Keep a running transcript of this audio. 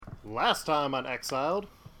Last time on Exiled,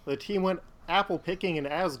 the team went apple picking in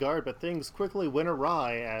Asgard, but things quickly went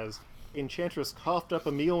awry as Enchantress coughed up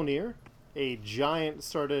a Mjolnir, a giant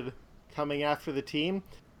started coming after the team,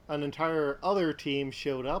 an entire other team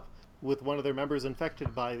showed up with one of their members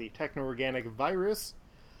infected by the techno-organic virus,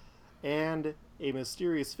 and a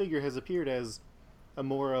mysterious figure has appeared as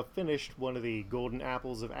Amora finished one of the golden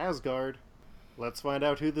apples of Asgard. Let's find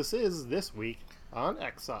out who this is this week on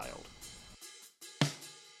Exiled.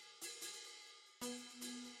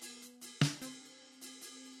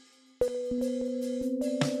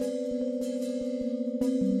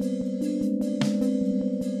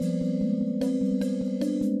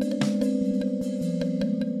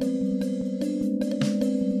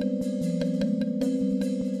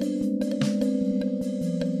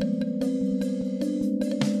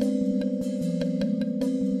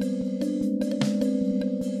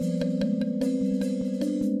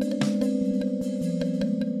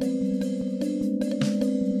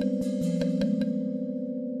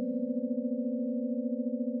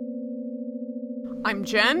 I'm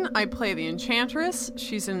Jen. I play the Enchantress.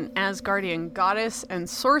 She's an Asgardian goddess and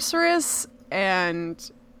sorceress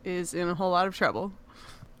and is in a whole lot of trouble.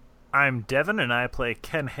 I'm Devin, and I play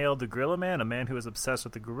Ken Hale the Gorilla Man, a man who is obsessed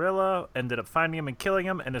with the gorilla, ended up finding him and killing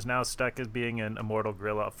him, and is now stuck as being an immortal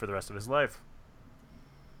gorilla for the rest of his life.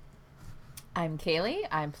 I'm Kaylee.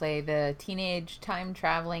 I play the teenage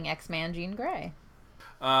time-traveling X-Man Jean Grey.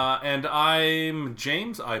 And I'm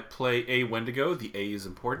James. I play A Wendigo. The A is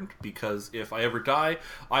important because if I ever die,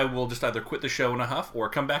 I will just either quit the show in a huff or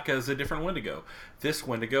come back as a different Wendigo. This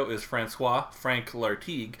Wendigo is Francois Frank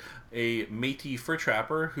Lartigue, a Métis fur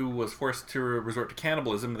trapper who was forced to resort to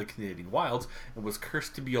cannibalism in the Canadian wilds and was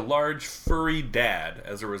cursed to be a large, furry dad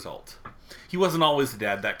as a result. He wasn't always the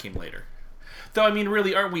dad. That came later. Though, I mean,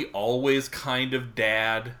 really, aren't we always kind of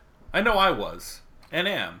dad? I know I was. And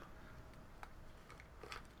am.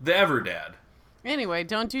 The ever dad. Anyway,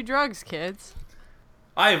 don't do drugs, kids.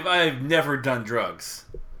 I've never done drugs.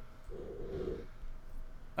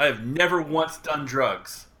 I have never once done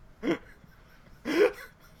drugs.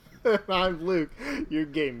 I'm Luke, your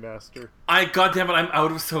game master. Goddamn it, I'm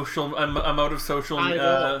out of social. I'm out of social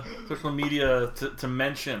media to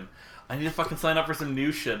mention. I need to fucking sign up for some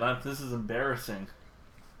new shit. This is embarrassing.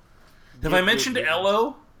 Have I mentioned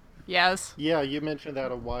Elo? Yes. Yeah, you mentioned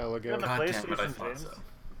that a while ago. On the God damn it, PlayStation, I thought James. so.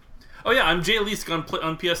 Oh yeah, I'm Jay Leask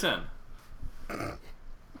on PSN.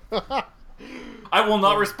 I will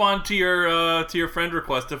not respond to your friend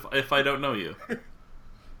request if I don't know you.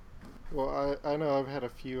 Well, I know I've had a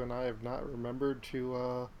few, and I have not remembered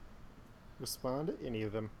to respond to any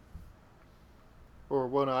of them. Or,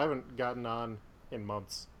 well, no, I haven't gotten on in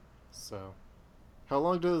months. So, how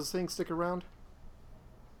long does this thing stick around?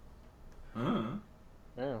 Huh.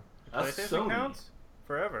 Yeah. That's PlayStation Sony. counts?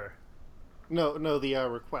 Forever. No, the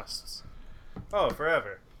requests. Oh,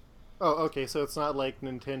 forever. Oh, okay, so it's not like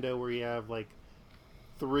Nintendo where you have, like,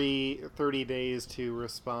 30 days to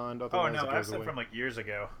respond, Oh, otherwise no, it I have goes some away. from, like, years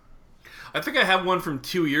ago. I think I have one from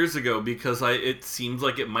 2 years ago because it seems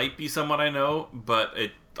like it might be someone I know, but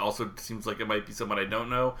it also seems like it might be someone I don't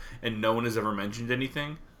know, and no one has ever mentioned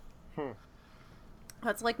anything.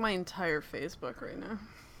 That's like my entire Facebook right now.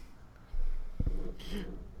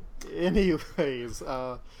 Anyways,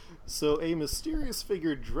 so a mysterious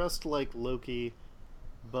figure dressed like Loki,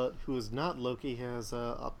 but who is not Loki, has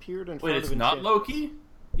appeared in front Wait, of it's not Loki?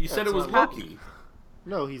 You said it it's was not Loki.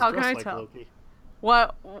 No, he's How can dressed I like tell? Loki.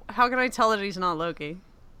 What? How can I tell that he's not Loki?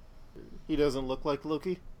 He doesn't look like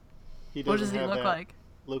Loki. He What doesn't does he have look that like?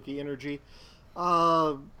 Loki energy.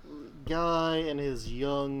 Guy in his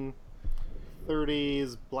young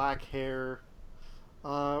 30s, black hair.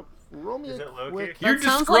 Roll me Is a it Loki? quick- That You're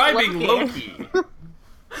sounds like describing Loki. Loki.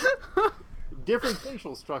 different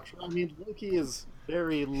facial structure. I mean, Loki is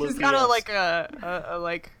very Loki. He's got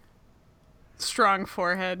a strong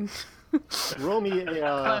forehead. Roll me a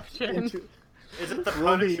Question. Is it the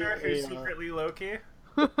Roll me Punisher who's a, secretly Loki?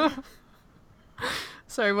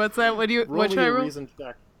 Sorry, what's that? What roll should me I a roll? reason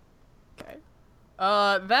check. Okay.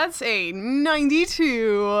 That's a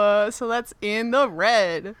 92. So that's in the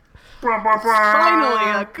red.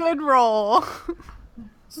 Finally, a good roll.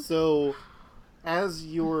 So, as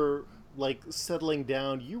you're like settling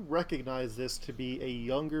down, you recognize this to be a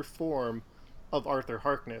younger form of Arthur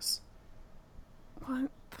Harkness. What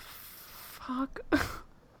the fuck?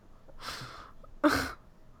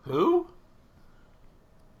 Who?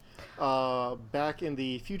 Back in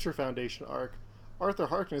the Future Foundation arc, Arthur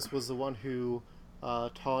Harkness was the one who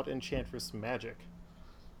taught Enchantress magic.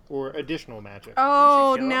 Or additional magic.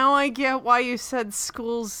 Oh, kill him? now I get why you said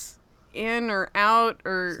school's in or out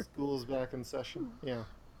or... School's back in session. Yeah.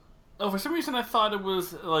 Oh, for some reason I thought it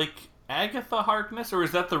was like Agatha Harkness, or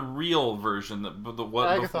is that the real version that the one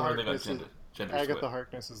Agatha before they got Harkness gender Agatha switched?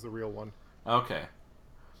 Harkness is the real one. Okay.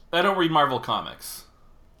 I don't read Marvel comics.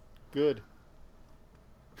 Good.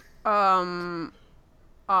 I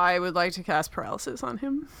would like to cast paralysis on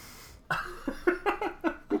him.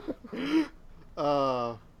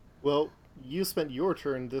 Well, you spent your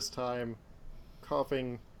turn this time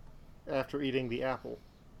coughing after eating the apple.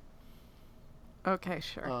 Okay,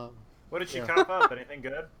 sure. What did she Yeah. cough up? Anything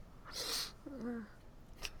good?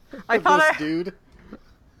 I thought This dude,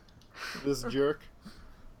 this jerk.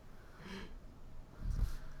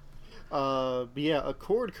 But yeah,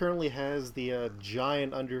 Accord currently has the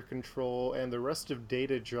giant under control, and the rest of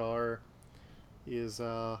Data Jar is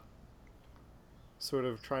sort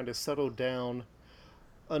of trying to settle down.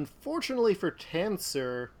 Unfortunately for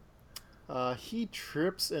Tanser, he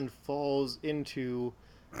trips and falls into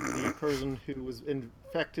the person who was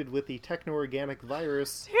infected with the techno-organic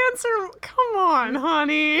virus. Dancer, come on,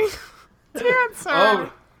 honey. Dancer.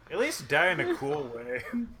 Oh, At least die in a cool way.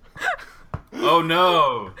 oh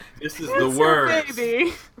no! This is the Dancer, worst.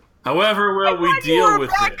 baby. However, will we You were deal a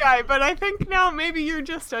with bad it? guy, but I think now maybe you're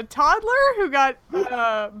just a toddler who got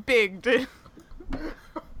bigged.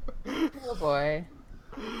 Oh boy.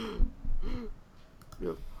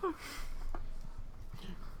 Yep.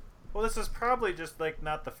 Well, this is probably just like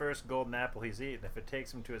not the first golden apple he's eaten. If it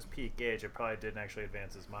takes him to his peak age, it probably didn't actually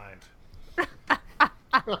advance his mind.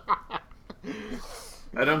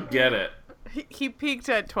 I don't get it. He peaked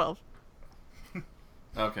at 12.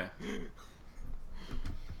 Okay.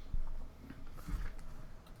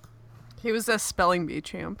 He was a spelling bee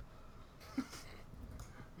champ.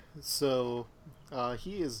 So,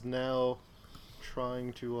 he is now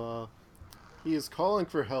trying to, he is calling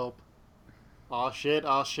for help. Aw shit,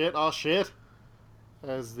 aw shit, aw shit!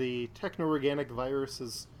 As the techno-organic virus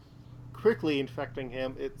is quickly infecting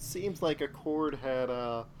him, it seems like Accord had,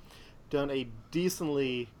 done a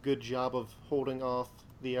decently good job of holding off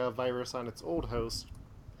the virus on its old host,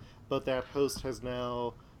 but that host has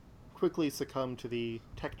now quickly succumbed to the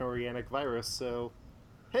techno-organic virus, so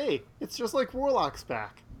hey, it's just like Warlock's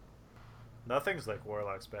back. Nothing's like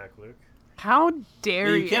Warlock's back, Luke. How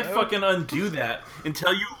dare You can't fucking undo that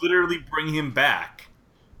until you literally bring him back.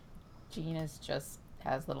 Gina's just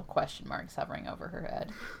has little question marks hovering over her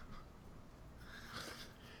head.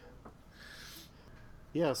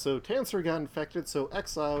 Yeah, so Tanser got infected, so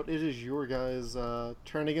exiled. It is your guys'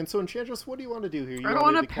 turn again. So Enchantress, what do you want to do here? You I want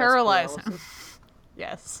want me to cast paralyze him. paralysis?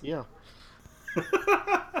 Yes. Yeah.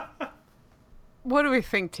 What do we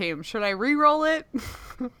think, team? Should I re-roll it?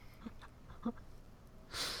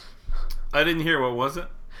 I didn't hear, what was it?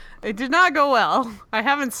 It did not go well. I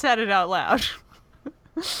haven't said it out loud.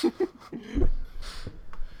 If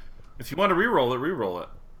you want to re-roll it.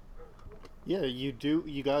 Yeah, you do.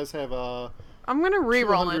 You guys have I'm gonna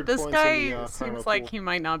re-roll 200 it. This points in guy the, seems primal like pool. he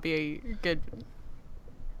might not be a good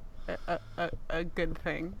a good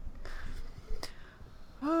thing.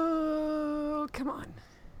 Oh, come on.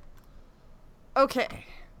 Okay,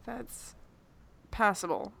 that's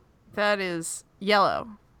passable. That is yellow.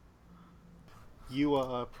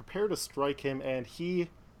 you prepare to strike him, and he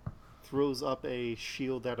throws up a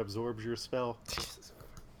shield that absorbs your spell.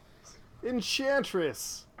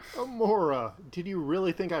 Enchantress! Amora, did you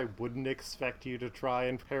really think I wouldn't expect you to try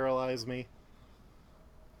and paralyze me?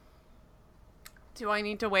 Do I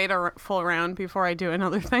need to wait a full round before I do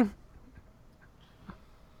another thing?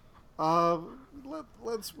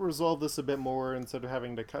 Let's resolve this a bit more instead of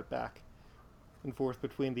having to cut back and forth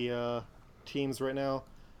between the teams right now.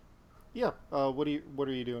 Yeah, what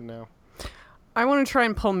are you doing now? I want to try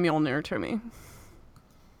and pull Mjolnir to me.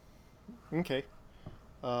 Okay.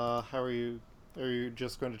 How are you? Are you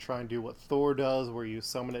just going to try and do what Thor does, where you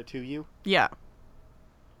summon it to you? Yeah.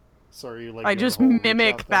 So are you like? I doing just the whole reach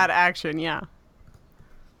mimic out that thing? action, yeah.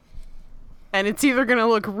 And it's either going to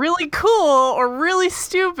look really cool or really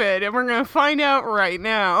stupid, and we're going to find out right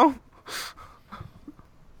now.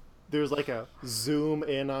 There's like a zoom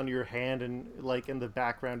in on your hand, and like in the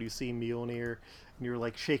background you see Mjolnir, and you're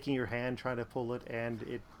like shaking your hand trying to pull it, and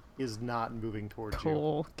it is not moving towards you.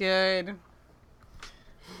 Cool. Good.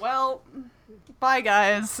 Well, bye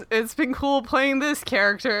guys. It's been cool playing this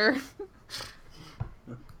character.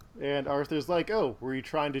 And Arthur's like, "Oh, were you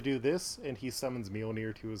trying to do this?" And he summons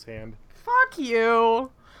Mjolnir to his hand. Fuck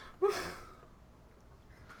you.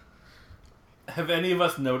 Have any of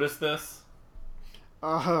us noticed this?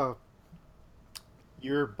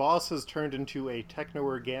 Your boss has turned into a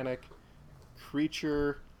techno-organic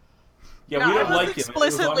creature. Yeah, No, we I don't was like him. It was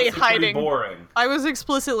explicitly honestly pretty hiding. boring. I was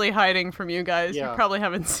explicitly hiding from you guys. Yeah. You probably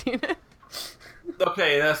haven't seen it.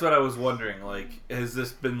 Okay, that's what I was wondering. Like, has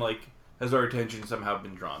this been like, has our attention somehow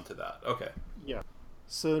been drawn to that? Okay. Yeah.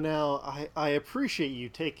 So now I appreciate you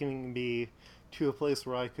taking me to a place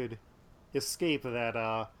where I could escape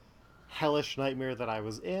that hellish nightmare that I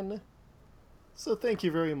was in. So thank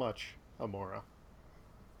you very much, Amora.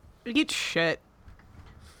 Eat shit.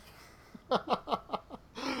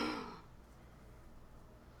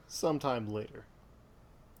 Sometime later.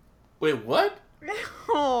 Wait, what?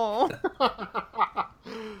 Oh.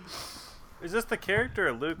 Is this the character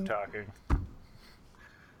or Luke talking?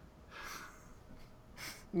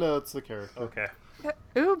 No, it's the character. Okay.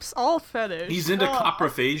 Oops, all fetish. He's into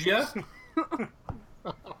coprophagia?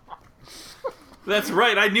 That's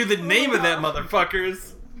right, I knew the name of that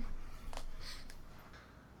motherfuckers.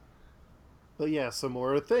 But yes,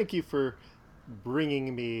 Amora, thank you for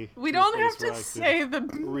bringing me. We to a don't place have where to I could say the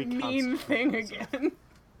mean reconstitute thing myself. again.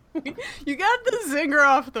 You got the zinger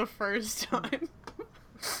off the first time.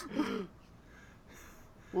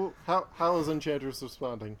 Well, how is Enchantress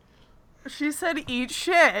responding? She said eat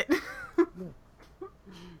shit.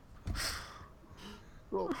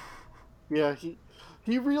 Well, yeah,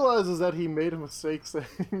 he realizes that he made a mistake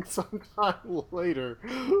saying sometime later,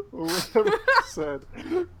 or whatever he said.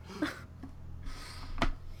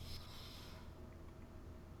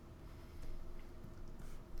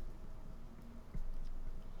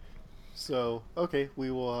 So, okay,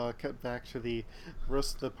 we will cut back to the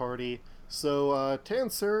rest of the party. So,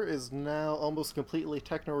 Tansur is now almost completely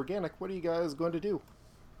techno-organic. What are you guys going to do?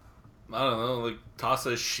 I don't know, like, toss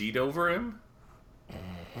a sheet over him?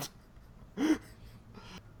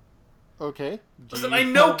 Okay. do Listen, you I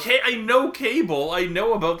know have- I know Cable, I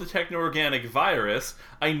know about the techno-organic virus,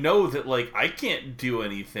 I know that, like, I can't do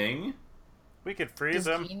anything. We could freeze Does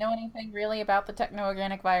him. he know anything really about the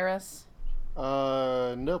techno-organic virus?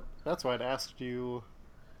 Nope. That's why I'd asked you,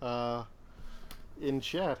 in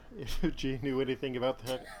chat if G knew anything about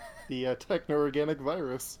the techno-organic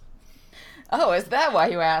virus. Oh, is that why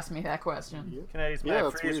you asked me that question? Can I use Yeah, my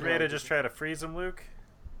that's freeze weird ray how to it just is. try to freeze him, Luke?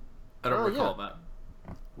 I don't Oh, recall yeah.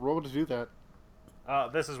 that. Roll to do that.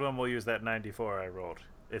 This is when we'll use that 94 I rolled.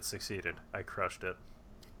 It succeeded. I crushed it.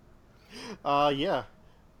 Yeah.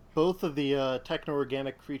 Both of the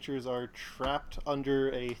techno-organic creatures are trapped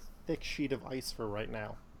under a thick sheet of ice for right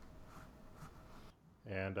now.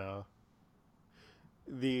 And,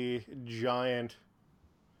 the giant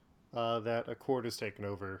that Accord has taken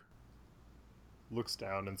over looks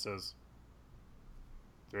down and says,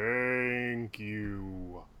 "Thank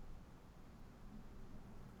you."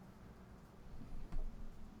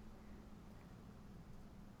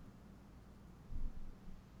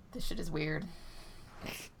 This shit is weird.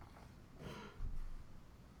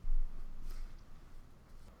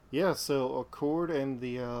 Yeah, so Accord and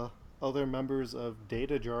the other members of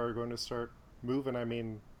Data Jar are going to start moving. I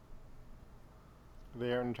mean,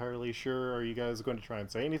 they aren't entirely sure. Are you guys going to try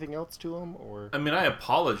and say anything else to them, or? I mean, I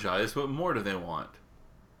apologize, what more do they want?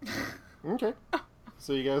 Okay.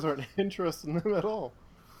 So you guys aren't interested in them at all.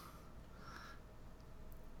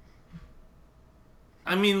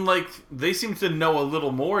 I mean, like, they seem to know a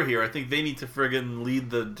little more here. I think they need to friggin' lead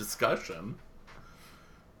the discussion.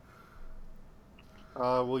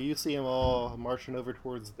 Well, you see them all marching over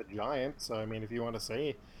towards the giant, so I mean, if you want to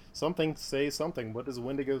say something, say something. What does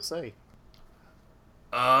Wendigo say?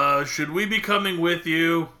 Should we be coming with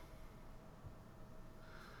you?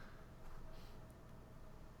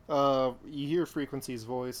 You hear Frequency's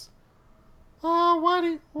voice.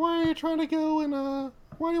 Why are you trying to go and,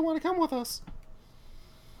 why do you want to come with us?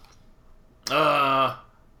 Our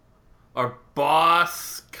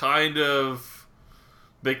boss kind of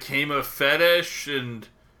became a fetish, and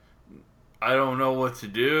I don't know what to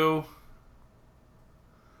do.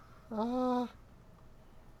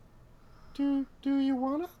 Do you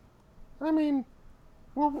wanna? I mean,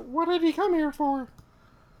 well, what did he come here for?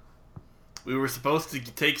 We were supposed to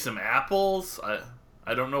take some apples.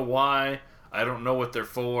 I don't know why. I don't know what they're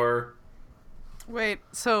for. Wait,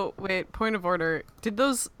 point of order. Did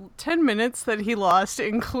those 10 minutes that he lost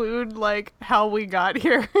include, like, how we got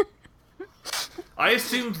here? I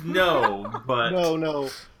assumed no, but No.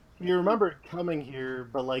 You remember coming here,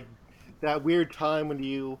 but like that weird time when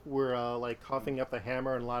you were like coughing up the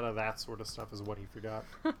hammer and a lot of that sort of stuff is what he forgot.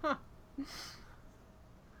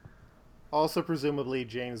 Also, presumably,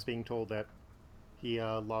 James being told that he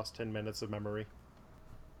lost 10 minutes of memory.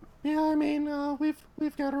 Yeah, I mean,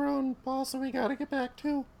 we've got our own boss that we gotta get back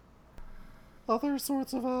to. Other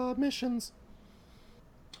sorts of missions.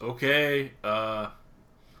 okay.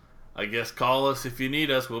 I guess call us if you need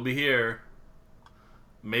us. We'll be here.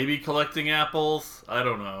 Maybe collecting apples. I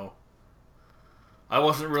don't know. I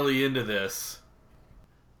wasn't really into this.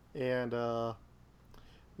 And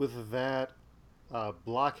with that,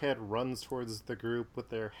 Blockhead runs towards the group with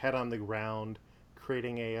their head on the ground,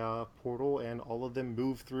 creating a portal, and all of them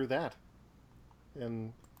move through that.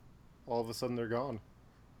 And all of a sudden they're gone.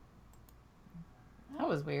 That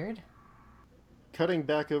was weird. Cutting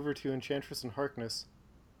back over to Enchantress and Harkness.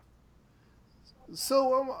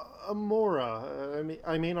 So, Amora,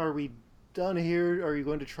 I mean, are we done here? Are you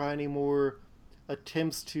going to try any more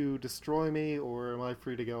attempts to destroy me, or am I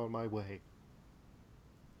free to go on my way?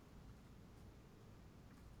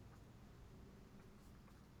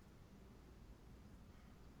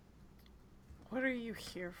 What are you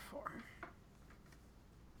here for?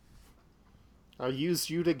 I used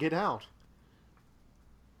you to get out.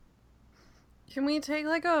 Can we take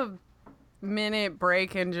like a minute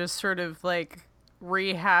break and just sort of like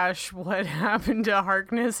rehash what happened to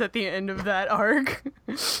Harkness at the end of that arc?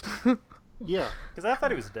 Yeah. Because I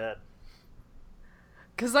thought he was dead.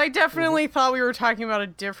 Because I definitely thought we were talking about a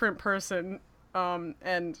different person,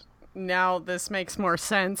 and now this makes more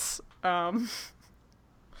sense.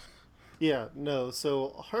 Yeah, no,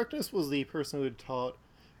 so Harkness was the person who had taught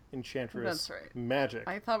Enchantress That's right. magic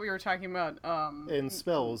I thought we were talking about and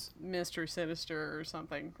spells. Mr. Sinister or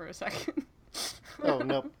something for a second. Oh,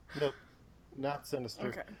 nope, not Sinister.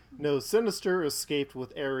 Okay. No, Sinister escaped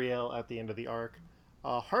with Ariel at the end of the arc.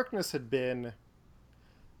 Harkness had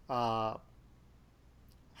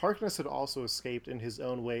also escaped in his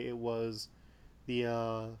own way. It was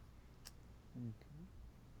the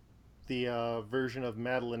version of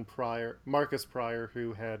Marcus Pryor,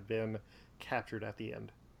 who had been captured at the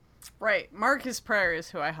end. Right, Marcus Pryor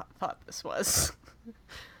is who I thought this was.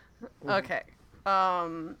 Okay.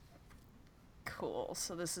 Cool.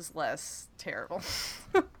 So this is less terrible.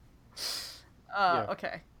 Yeah.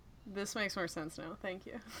 Okay. This makes more sense now. Thank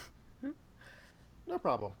you. No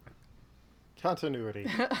problem. Continuity.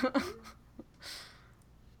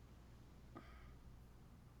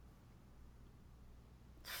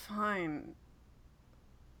 Fine.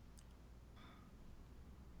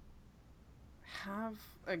 Have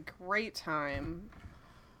a great time.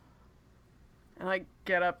 And I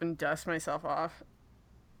get up and dust myself off.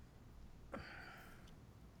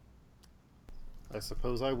 I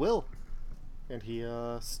suppose I will. And he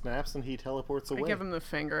snaps and he teleports away. I give him the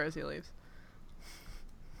finger as he leaves.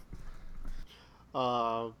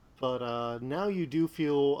 But now you do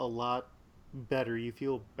feel a lot better. You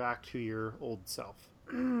feel back to your old self.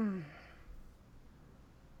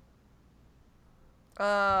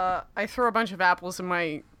 I throw a bunch of apples in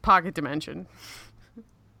my pocket dimension.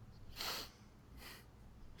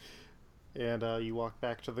 And you walk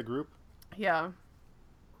back to the group. Yeah.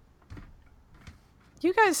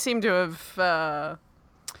 You guys seem to have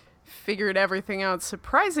figured everything out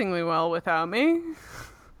surprisingly well without me.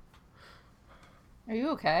 Are you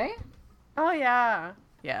okay? Oh, yeah.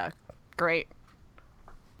 Yeah, great.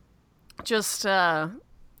 Just,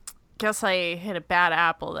 guess I hit a bad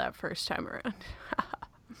apple that first time around.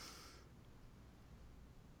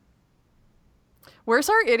 Where's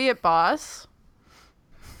our idiot boss?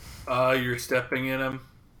 You're stepping in him.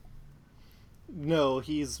 No,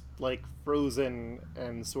 he's like frozen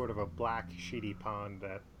and sort of a black sheety pond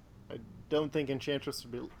that I don't think Enchantress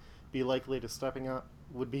would be likely to step on.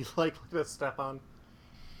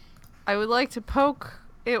 I would like to poke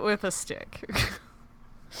it with a stick.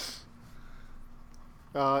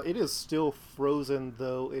 It is still frozen,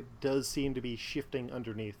 though it does seem to be shifting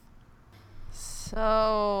underneath.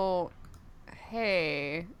 So,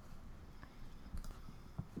 hey,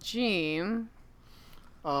 Jean.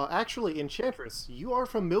 Actually, Enchantress, you are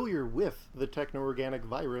familiar with the techno-organic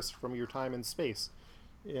virus from your time in space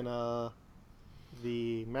in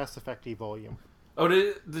the Mass Effect volume. Oh,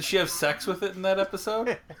 did she have sex with it in that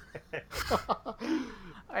episode?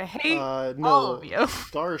 I hate No, all of you.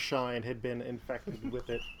 Starshine had been infected with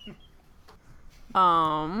it.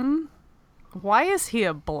 Why is he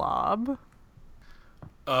a blob?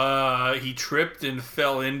 He tripped and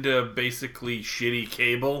fell into basically shitty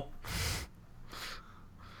cable.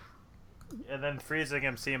 And then freezing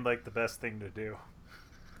him seemed like the best thing to do.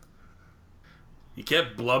 He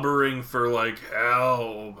kept blubbering for like,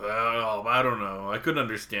 help, help. I don't know. I couldn't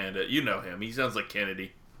understand it. You know him. He sounds like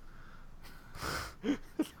Kennedy.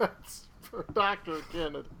 That's for Dr.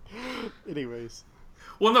 Kennedy. Anyways.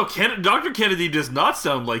 Well, no, Dr. Kennedy does not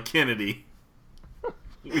sound like Kennedy.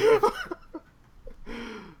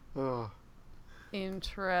 Oh.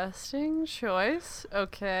 Interesting choice.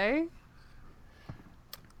 Okay.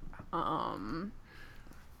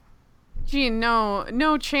 Gee,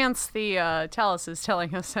 no chance the Talus is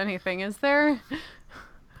telling us anything, is there?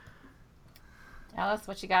 Tell us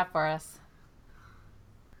what you got for us.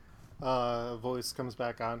 voice comes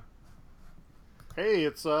back on. Hey,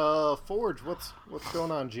 it's Forge. What's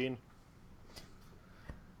going on, Gene?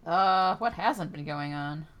 What hasn't been going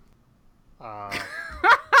on?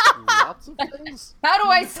 Lots of things. How do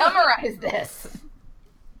I summarize this?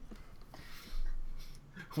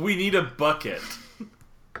 We need a bucket.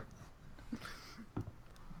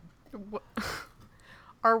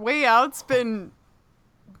 Our way out's been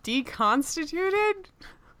deconstituted?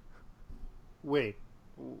 Wait,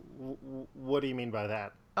 what do you mean by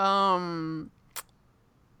that?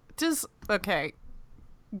 Okay.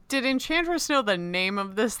 Did Enchantress know the name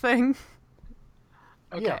of this thing?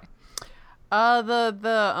 Okay. Yeah.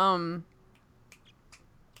 The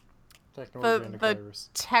Techno-organic virus.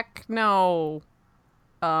 techno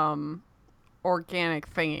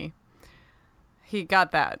organic thingy. He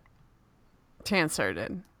got that. Chancellor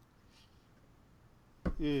did.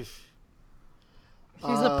 Eesh.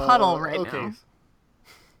 He's a puddle right okay. now.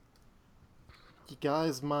 You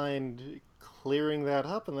guys mind clearing that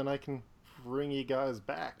up, and then I can bring you guys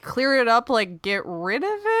back? Clear it up, like get rid of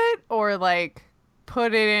it, or like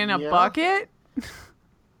put it in a Yeah. bucket?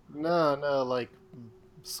 No, like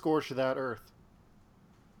scorch that earth.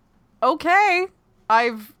 Okay.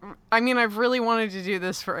 I've really wanted to do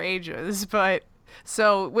this for ages, but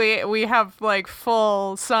so we have like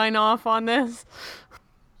full sign off on this.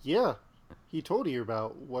 Yeah, he told you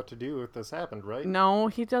about what to do if this happened, right? No,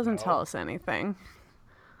 he doesn't No. tell us anything.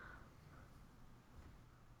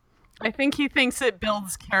 I think he thinks it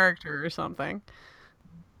builds character or something.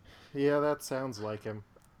 Yeah, that sounds like him.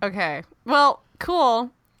 Okay. Well,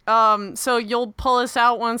 cool. So you'll pull us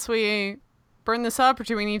out once we burn this up, or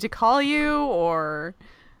do we need to call you, or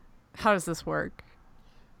how does this work?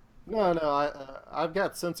 No, I've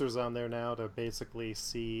got sensors on there now to basically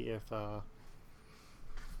see if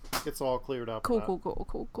it's all cleared up. or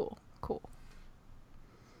Cool.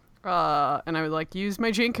 And I would like use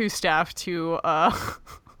my Jinku staff to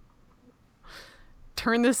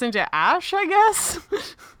turn this into ash, I guess.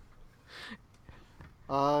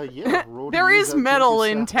 Yeah. roll to There use is that metal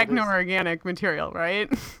Jinky in staff. That is- techno-organic material,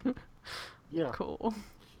 right? Yeah. Cool.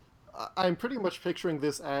 I'm pretty much picturing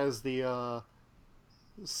this as the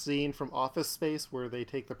scene from Office Space where they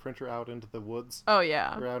take the printer out into the woods. Oh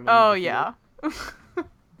yeah. Around Oh in the yeah.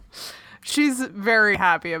 She's very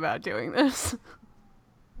happy about doing this.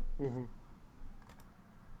 Mhm.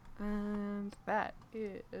 And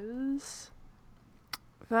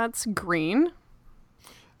that's green.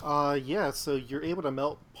 Yeah, so you're able to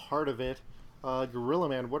melt part of it. Gorilla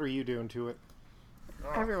Man, what are you doing to it?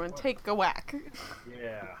 Everyone take a whack.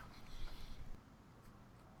 Yeah.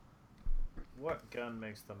 What gun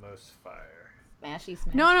makes the most fire? Smashy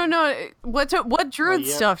smash. No. What druid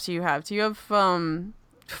yeah. stuff do you have? Do you have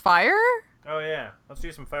fire? Oh yeah, let's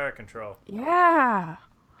do some fire control. Yeah.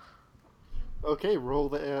 Okay, roll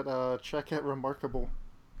that check at Remarkable.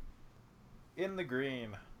 In the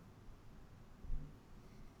green.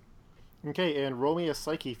 Okay, and roll me a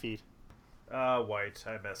Psyche feat. White.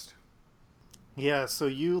 I missed. Yeah, so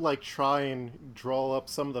you like try and draw up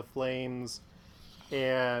some of the flames,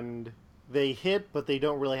 and they hit, but they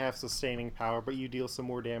don't really have sustaining power, but you deal some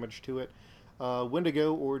more damage to it.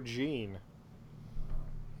 Wendigo or Jean?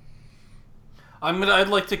 I'd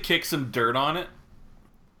like to kick some dirt on it.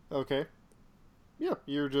 Okay. Yeah,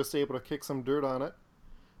 you're just able to kick some dirt on it.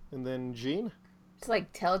 And then Jean? Just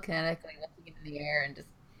like telekinetically lifting it in the air and just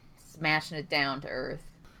smashing it down to earth.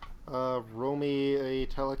 Roll me a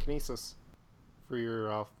telekinesis for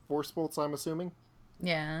your force bolts, I'm assuming.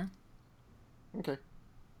 Yeah. Okay.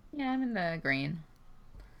 Yeah, I'm in the green.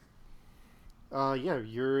 Yeah,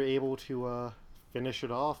 you're able to finish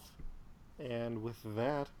it off, and with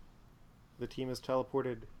that, the team is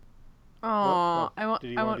teleported. Oh, what?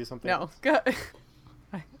 Did you wanna do something No, else? go.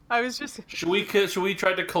 I was just. Should we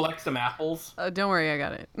try to collect some apples? Don't worry, I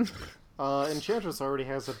got it. Enchantress already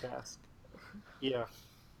has a desk. Yeah.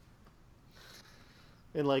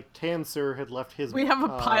 And like Tansur had left his. We have a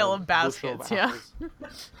pile of bushel baskets, yeah.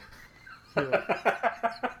 apples.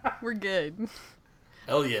 Yeah. We're good.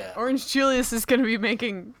 Hell yeah. Orange Julius is going to be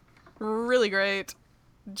making really great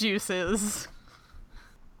juices.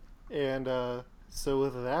 And so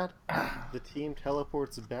with that, the team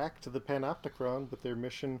teleports back to the Panopticon with their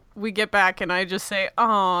mission. We get back and I just say,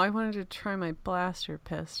 "Oh, I wanted to try my blaster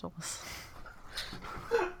pistols."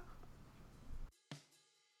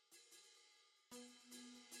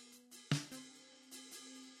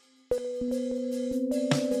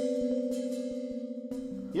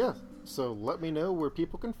 Yeah, so let me know where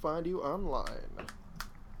people can find you online.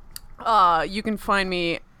 You can find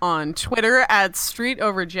me on Twitter at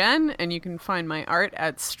StreetOverGen, and you can find my art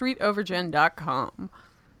at streetovergen.com.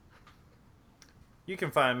 You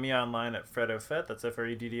can find me online at FreddoFett, that's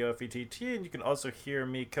FreddoFett, and you can also hear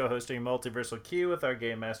me co-hosting Multiversal Q with our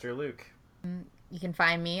Game Master Luke. You can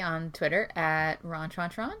find me on Twitter at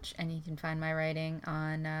RonchRonchRonch, and you can find my writing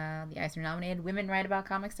on the Eisner-nominated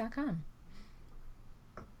WomenWriteAboutComics.com.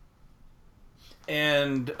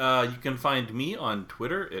 And you can find me on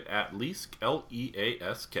Twitter at Leask,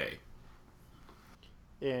 Leask.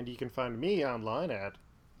 And you can find me online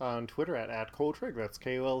on Twitter at Coltreg, that's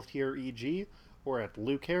KOLTREG, or at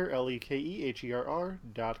Lukeher,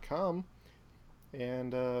 LEKEHERR.com.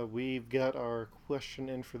 And we've got our question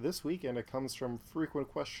in for this week, and it comes from frequent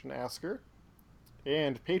question asker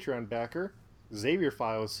and Patreon backer Xavier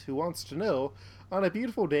Files, who wants to know, on a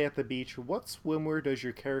beautiful day at the beach, what swimwear does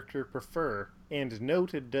your character prefer? And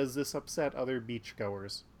noted, does this upset other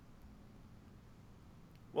beachgoers?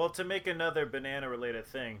 Well, to make another banana-related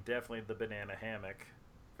thing, definitely the banana hammock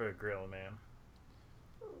for a Gorilla Man.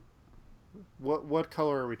 What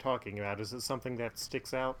color are we talking about? Is it something that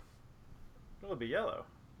sticks out? It'll be yellow.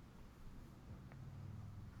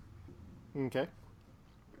 Okay.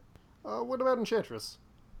 What about Enchantress?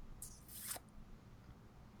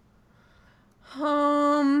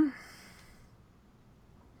 I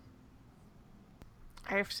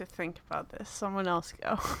have to think about this. Someone else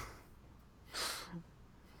go.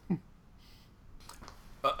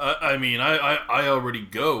 I mean, I already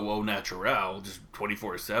go au naturel, just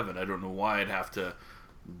 24/7. I don't know why I'd have to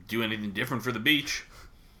do anything different for the beach.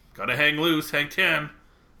 Gotta hang loose, hang 10.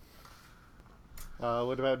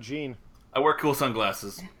 What about Jean? I wear cool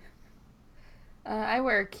sunglasses. I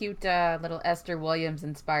wear cute little Esther Williams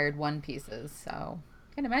inspired one pieces, so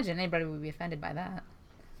I can imagine anybody would be offended by that.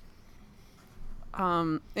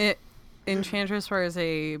 Enchantress wears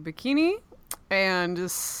a bikini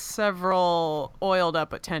and several oiled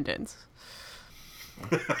up attendants.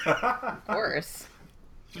 Of course.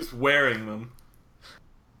 Just wearing them.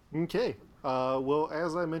 Okay. Well,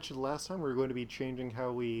 as I mentioned last time, we're going to be changing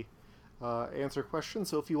how we answer questions.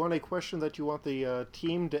 So if you want a question that you want the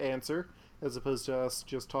team to answer, as opposed to us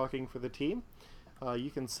just talking for the team, you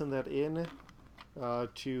can send that in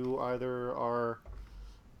to either our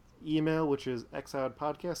email, which is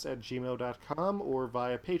exilledpodcast@gmail.com, or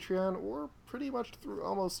via Patreon, or pretty much through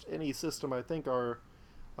almost any system. I think our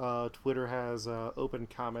Twitter has open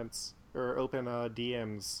comments, or open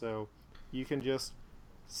DMs, so you can just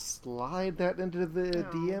slide that into the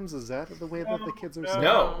DMs. Is that the way that the kids are saying?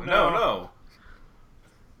 No.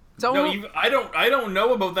 Don't, No, I don't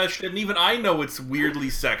know about that shit, and even I know it's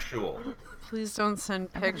weirdly sexual. please don't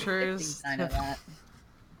send pictures I know that.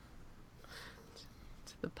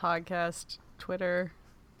 to the podcast Twitter.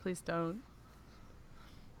 Please don't.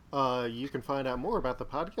 You can find out more about the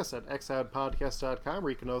podcast at exilledpodcast.com, where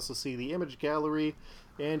you can also see the image gallery,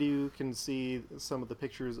 and you can see some of the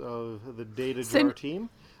pictures of the Data Jar team.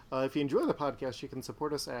 If you enjoy the podcast, you can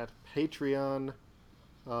support us at Patreon.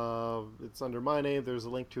 It's under my name. There's a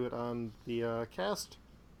link to it on the cast,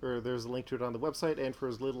 or there's a link to it on the website, and for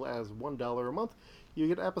as little as $1 a month, you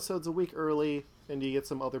get episodes a week early, and you get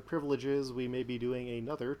some other privileges. We may be doing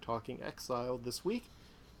another Talking Exile this week,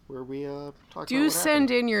 where we talk about Do what send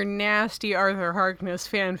happened. in your nasty Arthur Harkness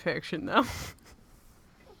fan fiction, though.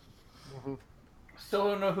 Still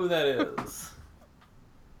don't know who that is.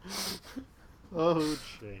 Oh,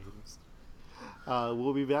 James.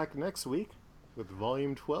 We'll be back next week with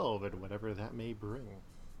Volume 12 and whatever that may bring.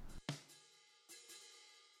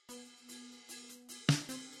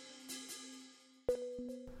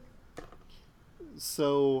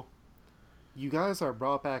 So, you guys are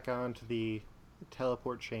brought back onto the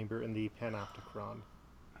teleport chamber in the Panopticon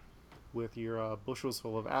with your bushels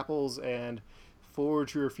full of apples, and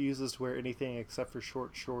Forge, who refuses to wear anything except for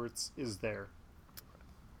short shorts, is there.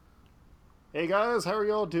 Hey guys, how are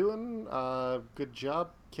y'all doing? Good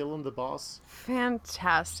job killing the boss.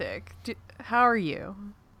 Fantastic. How are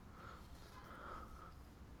you?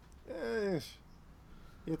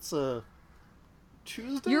 It's a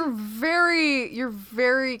Tuesday? You're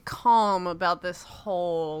very calm about this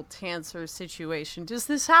whole Tancer situation. Does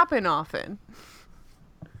this happen often?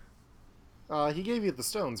 He gave you the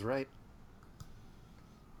stones, right?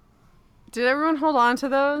 Did everyone hold on to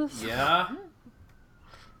those? Yeah.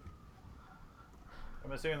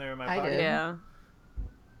 I'm assuming they're in my I pocket. did. Yeah.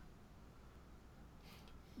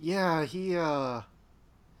 Yeah, he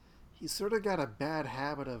sort of got a bad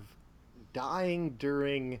habit of dying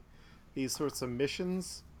during these sorts of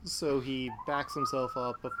missions, so he backs himself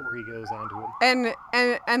up before he goes onto them.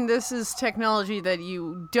 And this is technology that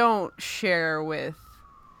you don't share with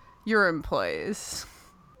your employees.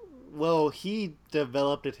 Well, he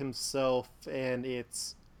developed it himself, and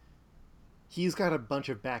it's he's got a bunch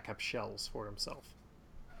of backup shells for himself.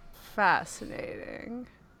 Fascinating.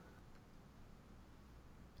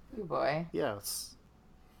 Oh boy. Yes.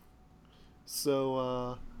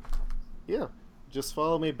 So, yeah. Just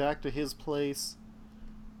follow me back to his place.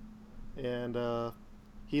 And,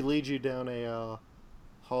 he leads you down a,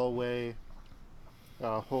 hallway.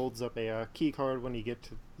 Holds up a key card when you get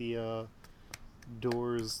to the,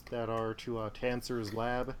 doors that are to, Tanser's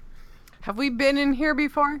lab. Have we been in here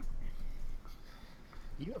before?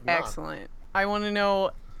 You have not. Excellent. I want to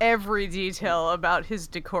know every detail about his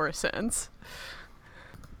decor sense.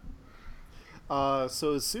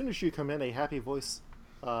 So as soon as you come in, a happy voice,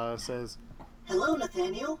 says, Hello,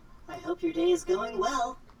 Nathaniel. I hope your day is going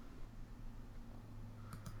well.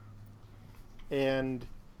 and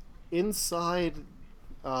inside,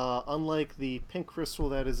 unlike the pink crystal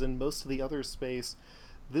that is in most of the other space,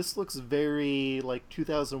 this looks very like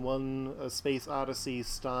 2001 A Space Odyssey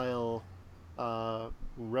style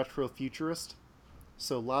retro futurist.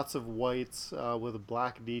 So lots of whites with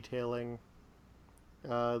black detailing.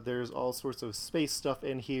 There's all sorts of space stuff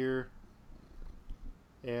in here.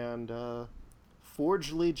 And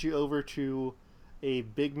Forge leads you over to a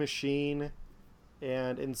big machine,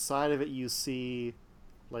 and inside of it you see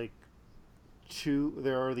like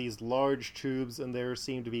there are these large tubes, and there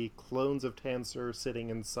seem to be clones of Tanser sitting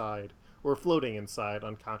inside, or floating inside,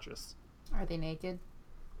 unconscious. Are they naked?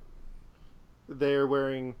 They're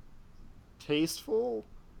wearing tasteful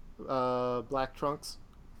black trunks.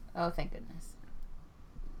 Oh, thank goodness.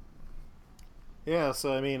 Yeah,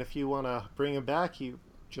 so I mean, if you want to bring him back, you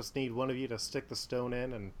just need one of you to stick the stone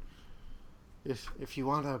in, and if you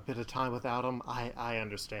want a bit of time without him, I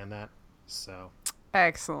understand that. So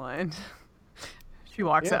Excellent. She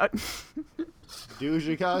walks Yeah. out. do as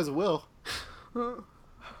you guys will.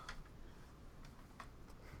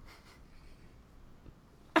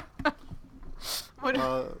 What?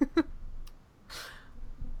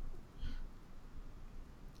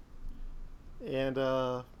 And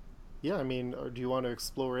yeah, I mean, do you want to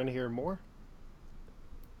explore in here more?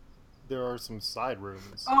 There are some side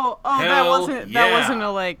rooms. Oh, that Hell wasn't yeah. a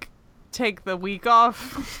like take the week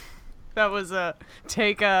off. That was a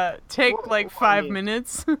take Well, like I 5 mean-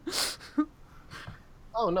 minutes.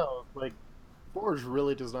 Oh no, like Forge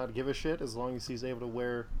really does not give a shit as long as he's able to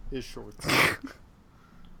wear his shorts.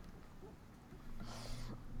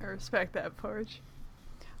 I respect that, Forge.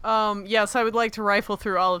 Yes, I would like to rifle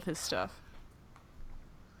through all of his stuff.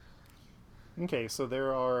 Okay, so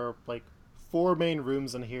there are like 4 main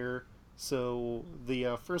rooms in here. So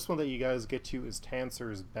the first one that you guys get to is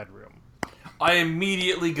Tanser's bedroom. I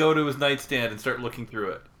immediately go to his nightstand and start looking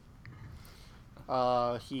through it.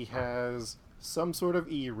 He has some sort of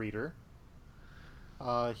e-reader.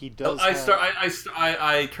 He does.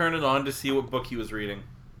 I turn it on to see what book he was reading.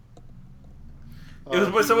 It was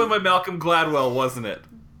by someone by Malcolm Gladwell, wasn't it?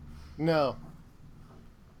 No.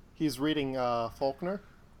 He's reading Faulkner,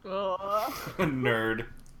 Nerd.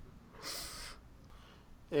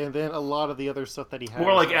 and then a lot of the other stuff that he has.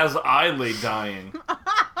 More like As I Lay Dying.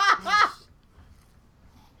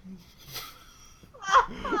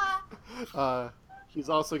 He's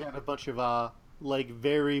also got a bunch of like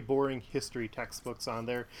very boring history textbooks on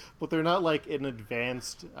there, but they're not like an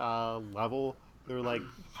advanced level. They're like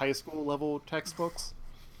high school level textbooks.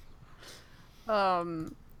 But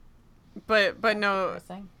no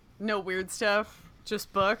Interesting. weird stuff.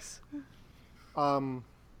 Just books. No,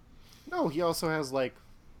 he also has like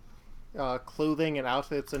clothing and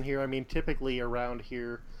outfits in here. I mean, typically around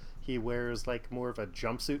here, he wears like more of a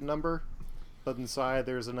jumpsuit number, but inside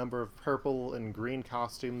there's a number of purple and green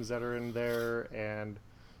costumes that are in there, and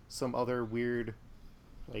some other weird,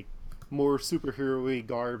 like more superhero-y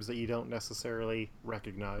garbs that you don't necessarily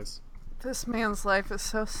recognize. This man's life is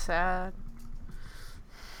so sad.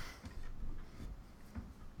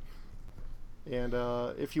 And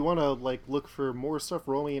if you want to like look for more stuff,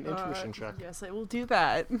 roll me an intuition check. Yes, I will do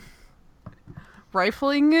that.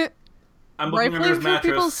 Rifling I'm looking under his through people's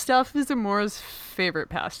mattress. stuff is Amora's favorite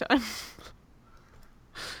pastime.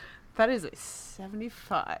 That is a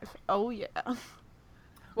 75. Oh yeah.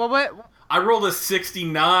 Well, what? I rolled a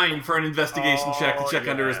 69 for an investigation check to check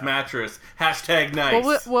under his yeah. mattress. Hashtag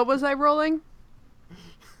nice. What was I rolling?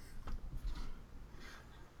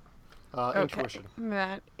 Okay, Intuition.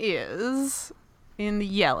 that is in the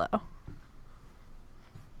yellow.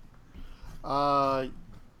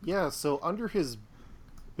 Yeah, so under his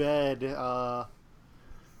bed,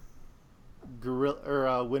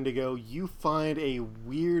 Wendigo, you find a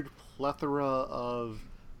weird plethora of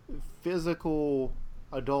physical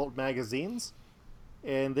adult magazines,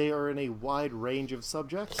 and they are in a wide range of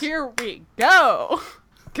subjects. Here we go.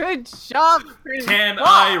 Good job. Can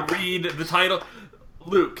I read the title?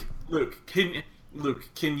 Luke, can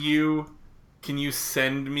you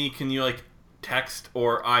send me? Can you like text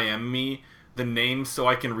or IM me the names so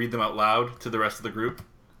I can read them out loud to the rest of the group?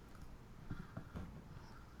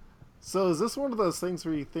 So is this one of those things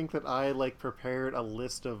where you think that I like prepared a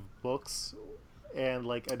list of books and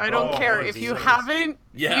like I don't care if you haven't.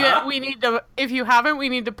 Yeah. we need to. If you haven't, we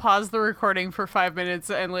need to pause the recording for 5 minutes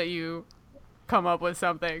and let you come up with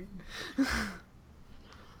something.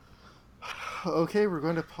 Okay, we're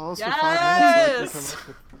going to pause for 5 minutes. So I can come up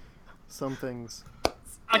with some things.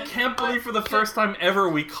 I can't believe for the first time ever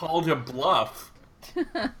we called a bluff.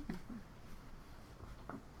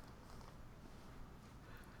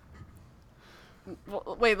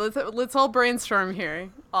 Wait, let's all brainstorm here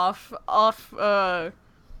off the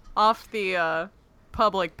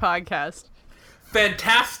public podcast.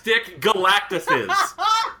 Fantastic Galactuses.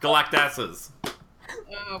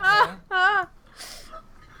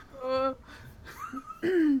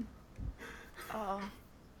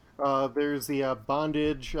 There's the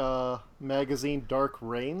bondage magazine Dark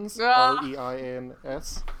Reigns, Ah.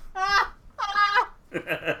 Reins.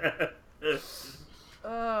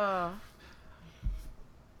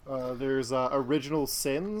 There's Original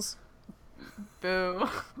Sins. Boo.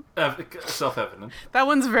 Self-evident. That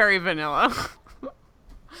one's very vanilla.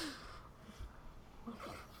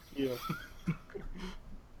 Yeah.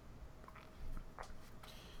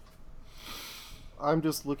 I'm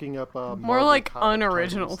just looking up More Marvel like comic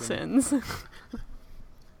unoriginal titles and-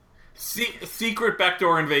 sins. Secret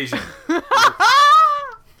backdoor invasion.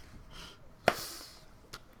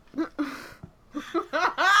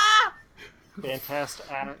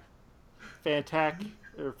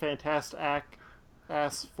 Fantastic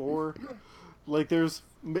Ass 4. Like there's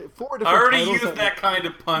 4 different I already titles used that kind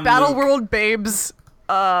of pun. Battle Luke. World Babes.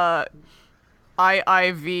 IIV.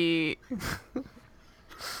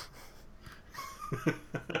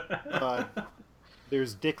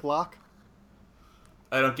 There's Dick Lock.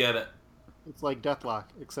 I don't get it. It's like Deathlock,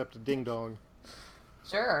 except a ding dong.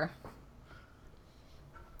 Sure.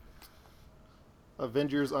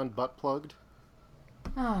 Avengers Unbuttplugged.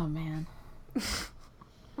 Oh man.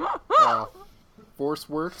 Force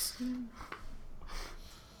Works.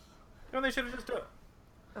 No, they should have just done it.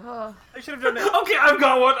 They should have done it. Okay, I've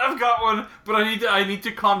got one, but I need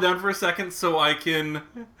to calm down for a second so I can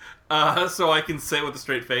say it with a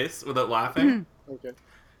straight face without laughing. Okay.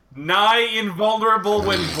 Nigh invulnerable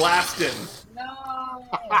when blasting. No.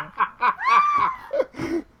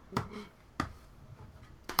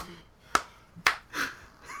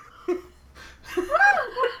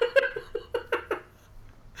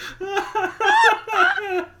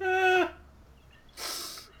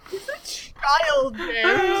 Child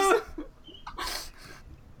James.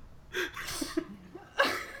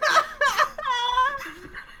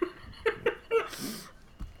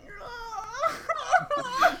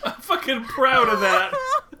 I'm fucking proud of that.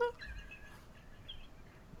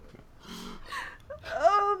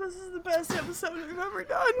 Oh, this is the best episode we've ever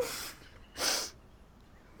done.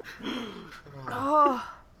 Oh.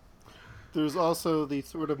 There's also the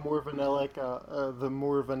sort of more vanilla,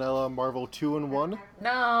 Marvel 2-in-1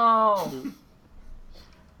 No.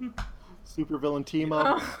 supervillain team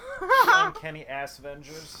up. Uncanny Ass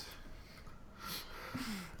Avengers.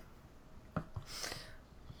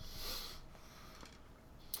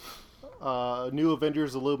 New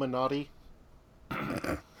Avengers Illuminati.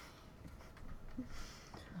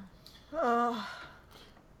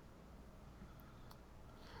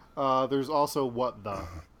 There's also What the?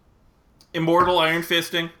 Immortal Iron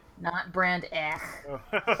Fisting. Not Brand X.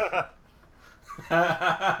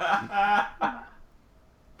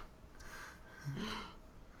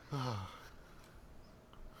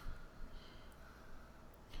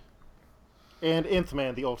 And Nth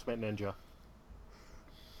Man, the Ultimate Ninja.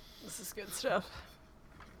 This is good stuff.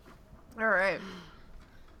 All right.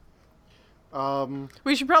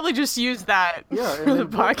 We should probably just use that Yeah, for and the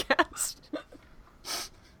then what- podcast.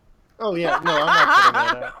 Oh yeah, no, I'm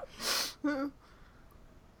not kidding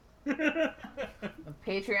that.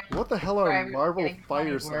 Patreon. What the hell are subscribers Marvel getting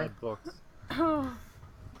money's Fireside worth. books?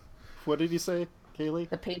 What did you say, Kaylee?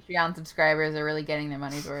 The Patreon subscribers are really getting their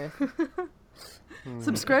money's worth.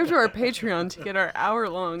 Subscribe to our Patreon to get our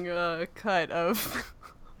hour-long cut of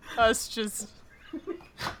us just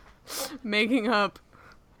making up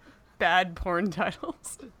bad porn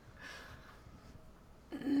titles.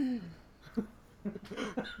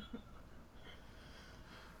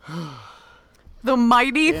 The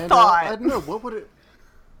mighty And, thought. I don't know, what would it...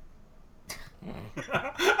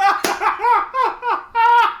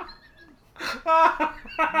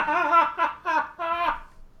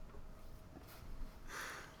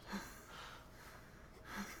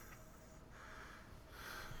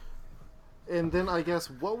 And then I guess,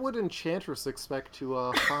 what would Enchantress expect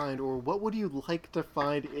to find, or what would you like to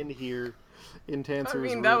find in here in Tanser's room? I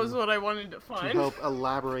mean, that was what I wanted to to find. help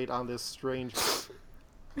elaborate on this strange...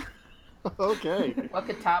 Okay. What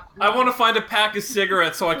could top? I want to find a pack of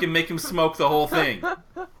cigarettes so I can make him smoke the whole thing. He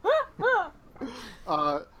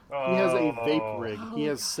has a vape rig. He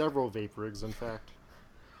has several vape rigs, in fact.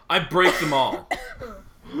 I break them all.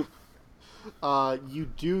 You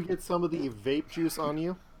do get some of the vape juice on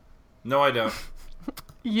you. No, I don't.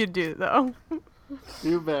 You do, though.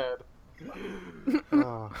 Too bad.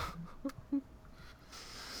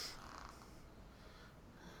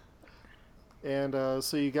 And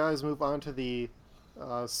so you guys move on to the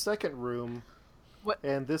second room. What?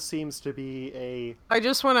 And this seems to be a... I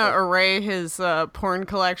just want to array his porn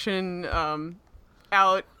collection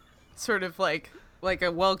out, sort of like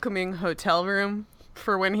a welcoming hotel room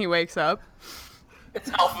for when he wakes up. It's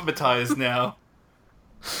alphabetized now.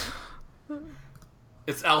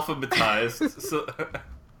 It's alphabetized. So...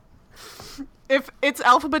 If it's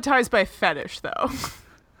alphabetized by fetish, though.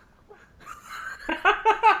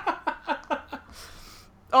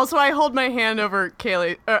 Also, I hold my hand over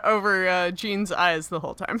Jean's eyes the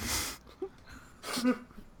whole time.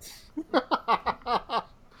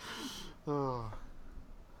 Oh.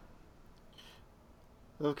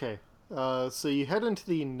 Okay. So you head into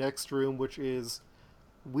the next room, which is...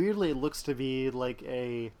 Weirdly, it looks to be like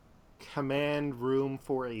a command room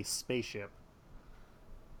for a spaceship.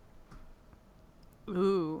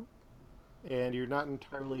 Ooh. And you're not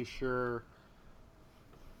entirely sure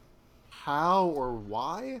how or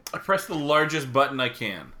why. I press the largest button I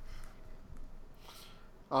can.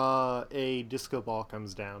 A disco ball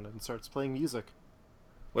comes down and starts playing music.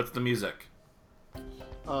 What's the music?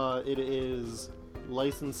 It is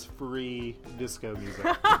license-free disco music.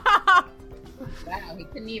 Wow, he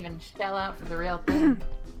couldn't even shell out for the real thing.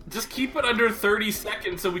 Just keep it under 30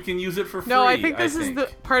 seconds so we can use it for free. No, I think this is the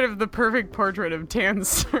part of the perfect portrait of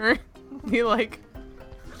Tanser. He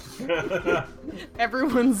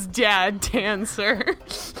everyone's dad, Tanser.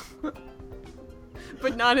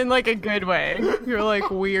 But not in a good way. You're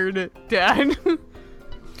weird dad.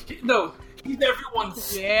 No, he's everyone's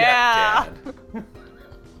stepdad.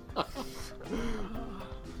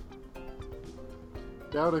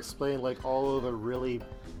 That would explain all of the really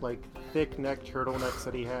thick neck turtlenecks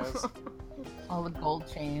that he has. All the gold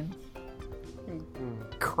chains.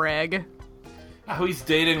 Craig. How he's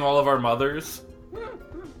dating all of our mothers.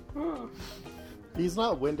 He's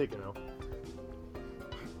not Wendigo.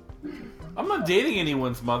 I'm not dating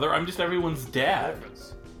anyone's mother, I'm just everyone's dad.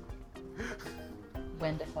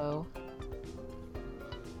 Wendigo.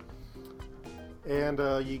 And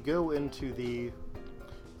you go into the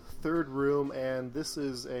third room, and this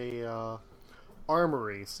is a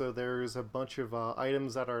armory. So there's a bunch of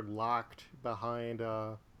items that are locked behind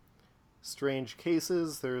strange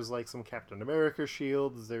cases. There's some Captain America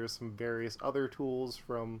shields. There's some various other tools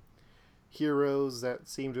from heroes that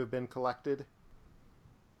seem to have been collected.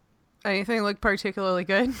 Anything look particularly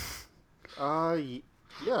good?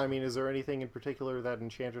 Yeah, I mean, is there anything in particular that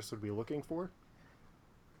Enchantress would be looking for?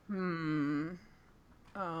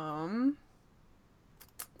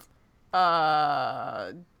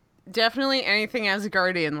 Definitely anything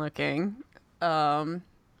Asgardian looking.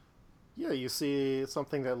 Yeah, you see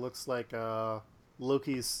something that looks like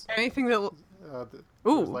Loki's... Anything that...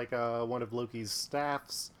 There's one of Loki's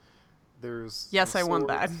staffs. There's Yes, I want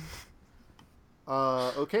that.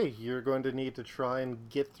 Okay, you're going to need to try and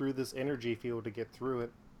get through this energy field to get through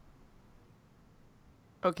it.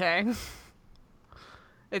 Okay.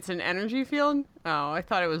 It's an energy field? Oh, I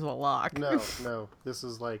thought it was a lock. No. This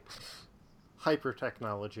is hyper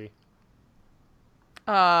technology.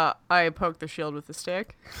 I poke the shield with a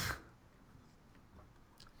stick.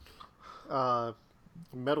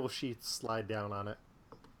 Metal sheets slide down on it.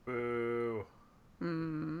 Boo.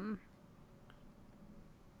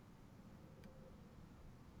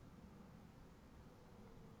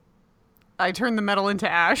 I turn the metal into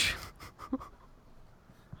ash.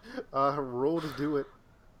 Roll to do it.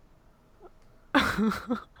 I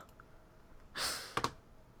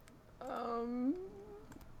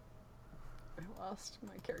lost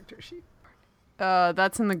my character sheet.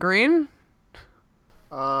 That's in the green?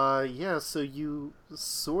 Yeah, so you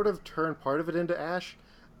sort of turn part of it into ash,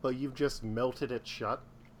 but you've just melted it shut.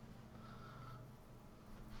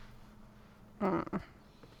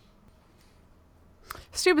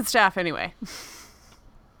 Stupid staff, anyway.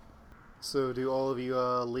 So do all of you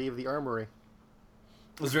leave the armory?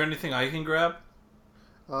 Is there anything I can grab?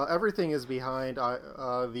 Everything is behind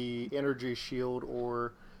the energy shield,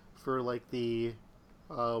 or for the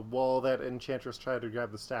wall that Enchantress tried to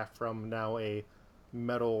grab the staff from, now a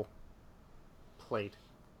metal plate.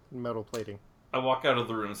 Metal plating. I walk out of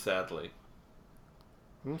the room sadly.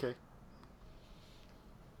 Okay.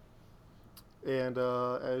 And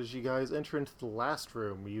as you guys enter into the last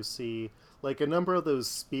room, you see like a number of those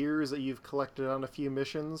spears that you've collected on a few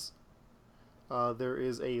missions. There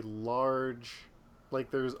is a large,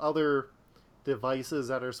 like there's other devices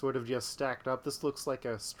that are sort of just stacked up. This looks like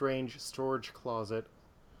a strange storage closet.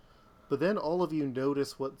 But then all of you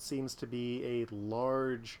notice what seems to be a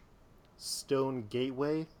large stone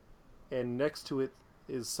gateway, and next to it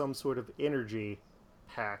is some sort of energy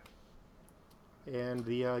pack. And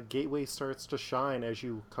the gateway starts to shine as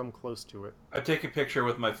you come close to it. I take a picture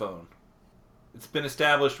with my phone. It's been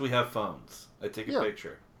established we have phones. I take a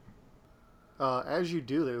picture. As you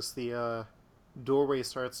do this, the doorway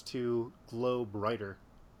starts to glow brighter.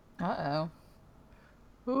 Uh-oh.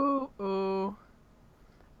 Ooh.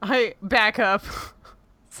 I back up.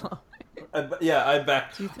 I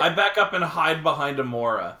back up and hide behind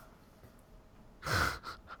Amora.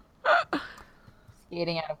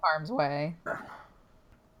 Skating out of harm's way.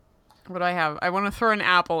 What do I have? I want to throw an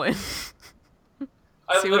apple in.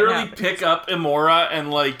 I See what literally happens. pick up Amora and,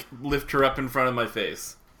 like, lift her up in front of my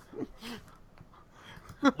face.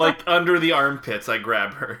 Like, under the armpits, I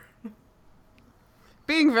grab her.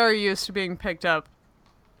 Being very used to being picked up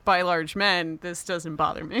by large men, this doesn't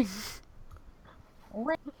bother me.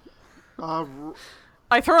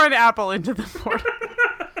 I throw an apple into the portal.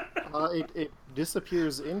 It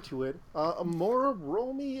disappears into it. Amora,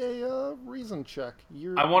 roll me a reason check.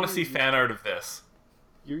 I want to see fan art of this.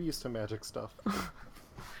 You're used to magic stuff.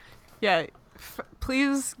 Yeah,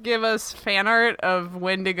 please give us fan art of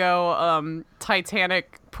Wendigo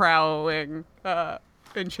Titanic prowling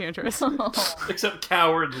Enchantress. Except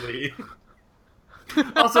cowardly.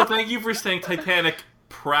 Also, thank you for saying Titanic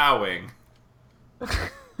prowing.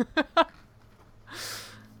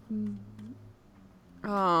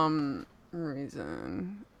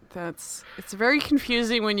 Reason. It's very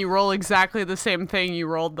confusing when you roll exactly the same thing you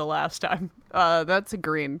rolled the last time. That's a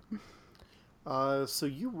green. So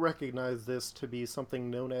you recognize this to be something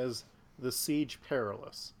known as the Siege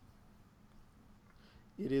Perilous.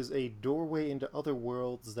 It is a doorway into other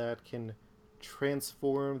worlds that can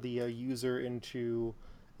transform the user into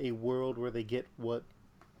a world where they get what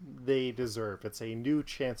they deserve. It's a new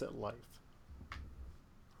chance at life.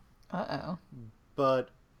 Uh-oh. But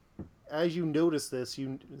as you notice this,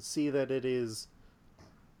 you see that it is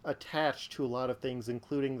attached to a lot of things,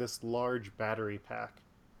 including this large battery pack.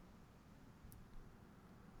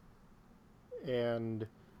 And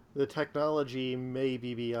the technology may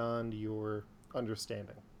be beyond your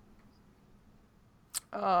understanding.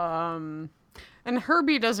 And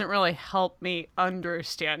Herbie doesn't really help me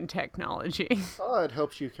understand technology. It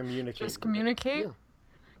helps you communicate. Just communicate? Yeah.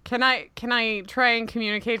 Can I try and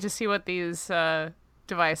communicate to see what these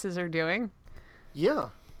devices are doing? Yeah.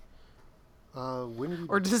 When you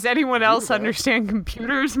Or does anyone do else that- understand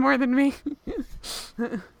computers more than me?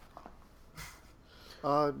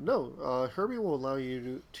 No. Herbie will allow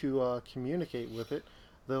you to communicate with it,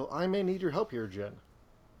 though I may need your help here, Jen.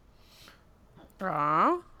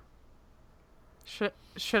 Aw.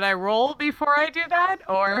 Should I roll before I do that,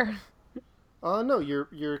 or? No,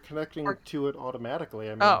 you're connecting to it automatically.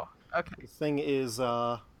 I mean, Oh, okay. the thing is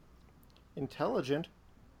intelligent,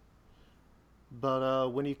 but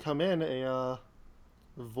when you come in, a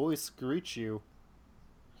voice greets you.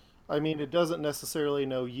 I mean, it doesn't necessarily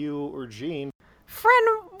know you or Jean.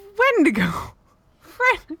 Friend Wendigo.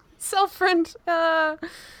 Self-friend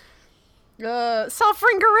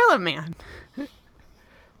Gorilla Man.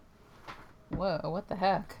 Whoa, what the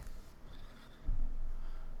heck?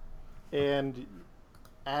 And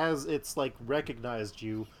as it's like recognized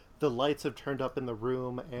you, the lights have turned up in the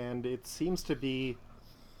room, and it seems to be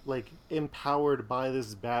like empowered by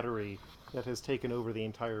this battery that has taken over the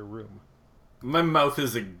entire room. My mouth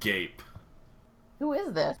is agape. Who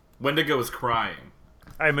is this? Wendigo is crying.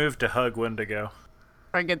 I moved to hug Wendigo.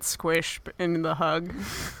 I get squished in the hug.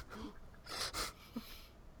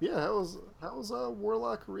 Yeah, how's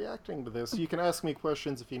Warlock reacting to this? You can ask me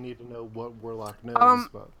questions if you need to know what Warlock knows,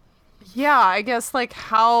 but Yeah, I guess like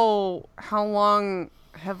how long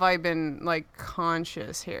have I been like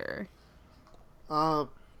conscious here?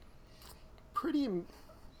 pretty,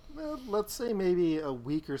 let's say maybe a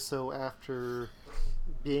week or so after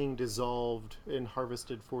being dissolved and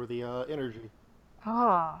harvested for the energy.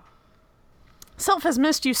 Ah. Self has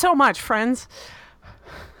missed you so much, friends.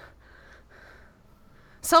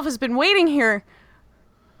 Self has been waiting here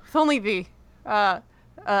with only the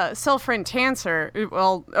self-friend Tanser.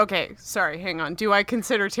 Well, okay, sorry, hang on. Do I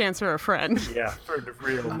consider Tanser a friend? Yeah, for the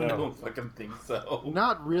real I no. don't fucking think so.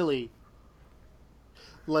 Not really.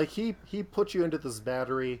 Like, he put you into this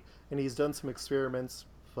battery, and he's done some experiments,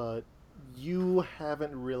 but you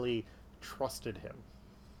haven't really trusted him.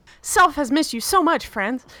 Self has missed you so much,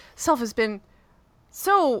 friends. Self has been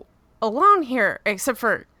so alone here, except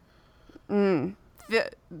for the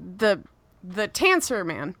Tanser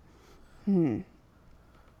man.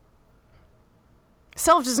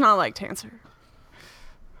 Self does not like Tanser.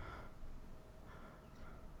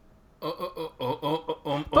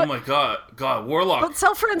 Oh my God, Warlock. But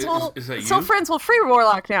self friends will Is that you? self friends will free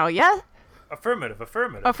Warlock now. Yeah, Affirmative.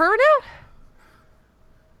 affirmative.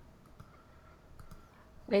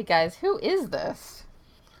 Wait, guys, who is this?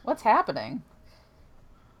 What's happening?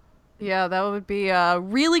 Yeah, that would be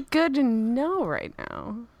really good to know right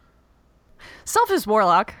now. Self is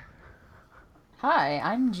Warlock. Hi,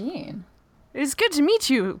 I'm Jean. It is good to meet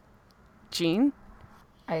you, Jean.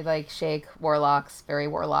 I shake Warlock's very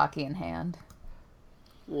Warlockian hand.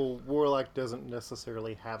 Well, Warlock doesn't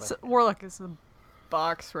necessarily have it. Warlock is the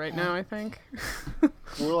box right now, I think.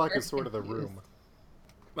 Warlock is sort of the room.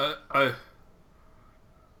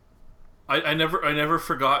 I never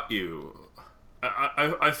forgot you.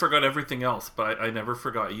 I forgot everything else, but I never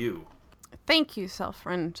forgot you. Thank you,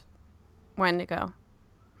 self-friend Wendigo.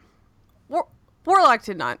 Warlock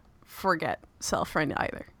did not forget self-friend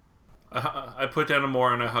either. I put down a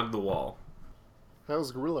more and I hugged the wall.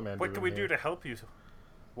 How's Gorilla Man What doing can we here? do to help you,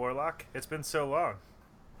 Warlock? It's been so long.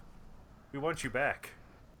 We want you back.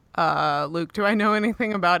 Luke, do I know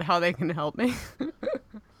anything about how they can help me?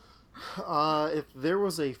 If there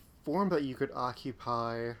was a form that you could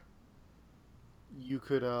occupy, you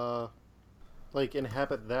could,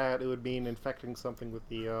 inhabit that. It would mean infecting something with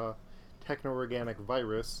the, techno-organic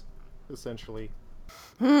virus, essentially.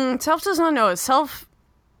 Self does not know. Self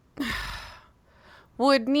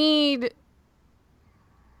would need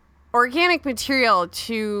organic material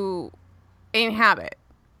to inhabit.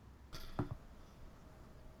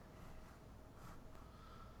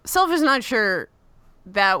 Self is not sure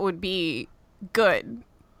that would be good.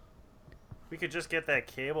 We could just get that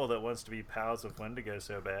cable that wants to be pals with Wendigo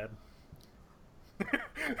so bad.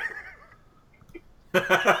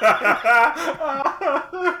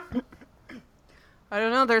 I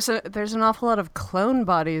don't know. There's an awful lot of clone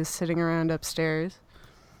bodies sitting around upstairs.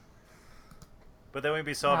 But then we'd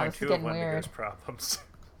be solving this is two of getting Wendigo's weird. problems.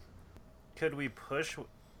 Could we push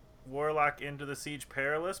Warlock into the Siege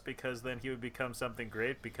Perilous, because then he would become something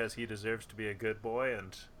great because he deserves to be a good boy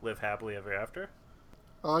and live happily ever after?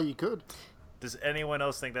 You could. Does anyone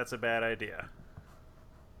else think that's a bad idea?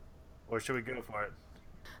 Or should we go for it?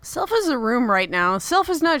 Self is a room right now. Self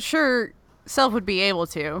is not sure Self would be able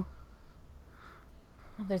to.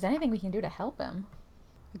 If there's anything we can do to help him.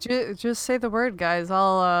 Just say the word, guys.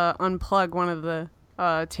 I'll unplug one of the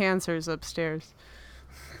Tansers upstairs.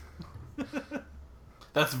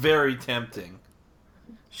 That's very tempting.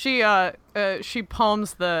 She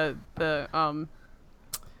palms the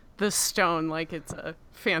stone like it's a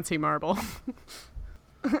fancy marble.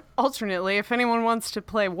 Alternately, if anyone wants to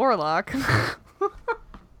play Warlock,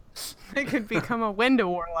 they could become a Wenda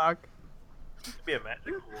Warlock. Could be a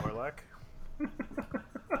magical Warlock.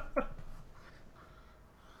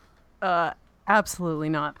 Absolutely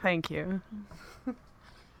not. Thank you.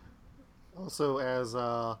 Also, as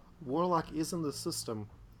Warlock is in the system,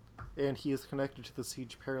 and he is connected to the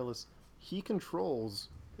Siege Perilous, he controls,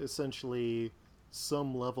 essentially,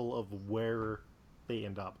 some level of where they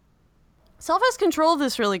end up. Self has control of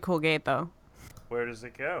this really cool gate, though. Where does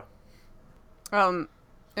it go? Am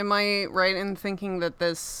I right in thinking that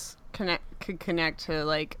this could connect to,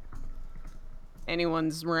 like,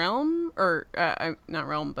 anyone's realm? Or, not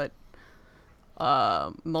realm, but,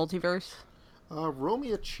 multiverse? Roll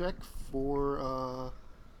me a check for,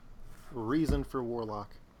 reason for Warlock.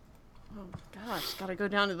 Oh, gosh, gotta go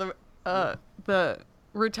down to the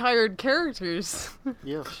retired characters.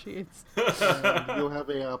 Yeah. Sheets. And you'll have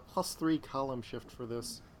a +3 column shift for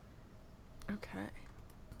this. Okay.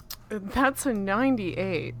 That's a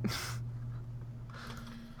 98.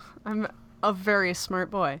 I'm a very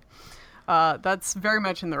smart boy. That's very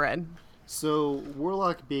much in the red. So,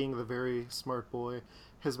 Warlock, being the very smart boy,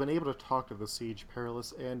 has been able to talk to the Siege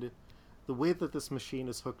Perilous, and the way that this machine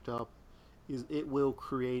is hooked up is it will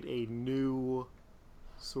create a new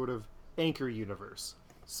sort of anchor universe.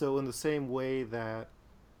 So in the same way that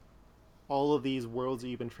all of these worlds that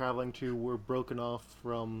you've been traveling to were broken off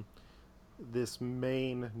from this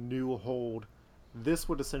main new hold, this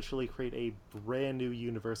would essentially create a brand new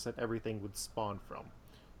universe that everything would spawn from.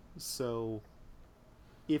 So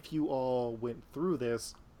if you all went through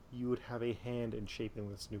this, you would have a hand in shaping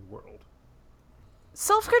this new world.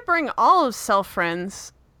 Self could bring all of Self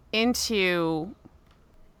Friends into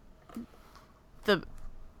the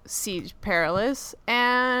Siege Perilous,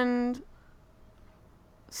 and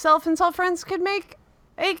Self and Self Friends could make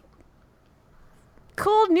a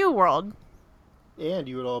cool new world. And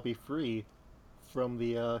you would all be free from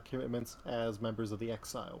the commitments as members of the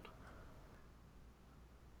Exiled.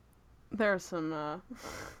 There are some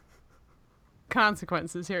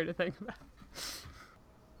consequences here to think about.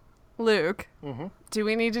 Luke, do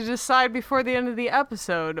we need to decide before the end of the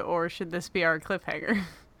episode, or should this be our cliffhanger?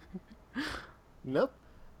 Nope.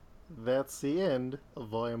 That's the end of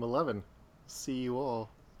Volume 11. See you all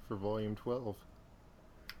for Volume 12.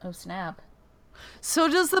 Oh, snap. So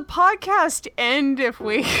does the podcast end if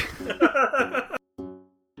we...